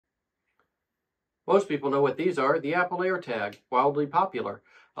Most people know what these are, the Apple AirTag, wildly popular.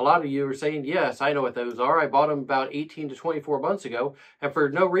 A lot of you are saying, yes, I know what those are. I bought them about 18 to 24 months ago, and for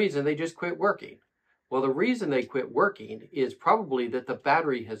no reason, they just quit working. Well, the reason they quit working is probably that the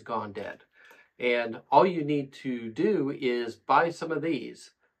battery has gone dead. And all you need to do is buy some of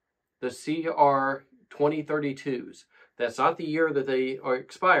these, the CR 2032s. That's not the year that they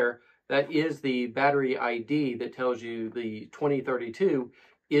expire. That is the battery ID that tells you the 2032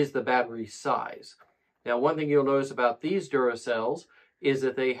 is the battery size. Now, one thing you'll notice about these Duracells is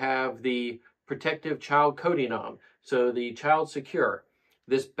that they have the protective child coating on, so the child secure.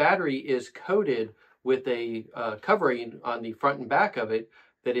 This battery is coated with a covering on the front and back of it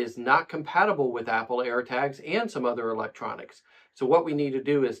that is not compatible with Apple AirTags and some other electronics. So what we need to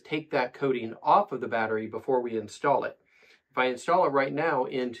do is take that coating off of the battery before we install it. If I install it right now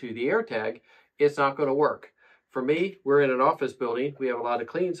into the AirTag, it's not going to work. For me, we're in an office building. We have a lot of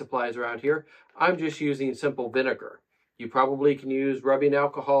cleaning supplies around here. I'm just using simple vinegar. You probably can use rubbing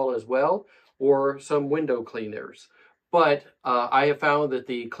alcohol as well, or some window cleaners. But I have found that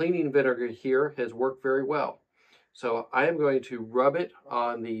the cleaning vinegar here has worked very well. So I am going to rub it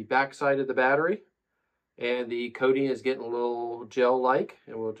on the back side of the battery, and the coating is getting a little gel-like,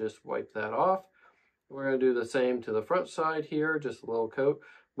 and we'll just wipe that off. We're going to do the same to the front side here, just a little coat.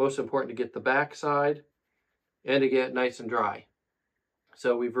 Most important to get the back side and to get it nice and dry.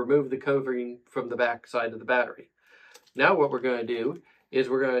 So we've removed the covering from the back side of the battery. Now what we're going to do is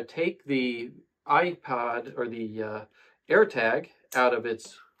we're going to take the iPod or the AirTag out of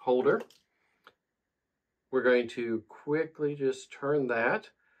its holder. We're going to quickly just turn that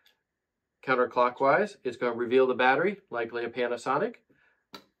counterclockwise. It's going to reveal the battery, likely a Panasonic.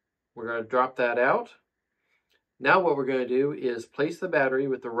 We're going to drop that out. Now what we're going to do is place the battery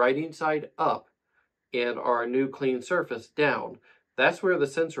with the writing side up and our new clean surface down. That's where the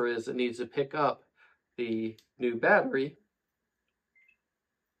sensor is that needs to pick up the new battery.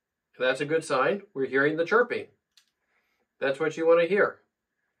 That's a good sign. We're hearing the chirping. That's what you want to hear.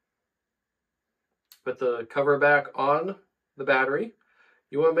 Put the cover back on the battery.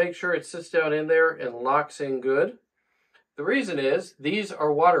 You want to make sure it sits down in there and locks in good. The reason is these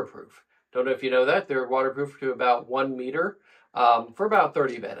are waterproof. Don't know if you know that. They're waterproof to about 1 meter for about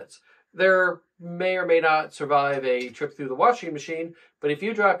 30 minutes. They may or may not survive a trip through the washing machine, but if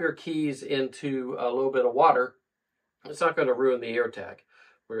you drop your keys into a little bit of water, it's not going to ruin the AirTag.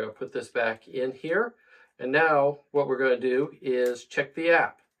 We're going to put this back in here. And now what we're going to do is check the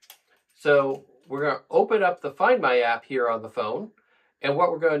app. So we're going to open up the Find My app here on the phone. And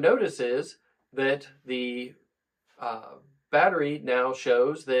what we're going to notice is that the battery now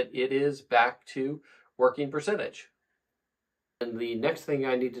shows that it is back to working percentage. And the next thing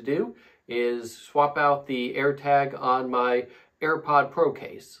I need to do is swap out the AirTag on my AirPod Pro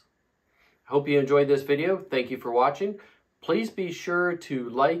case. I hope you enjoyed this video. Thank you for watching. Please be sure to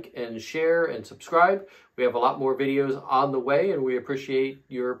like and share and subscribe. We have a lot more videos on the way, and we appreciate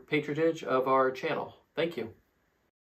your patronage of our channel. Thank you.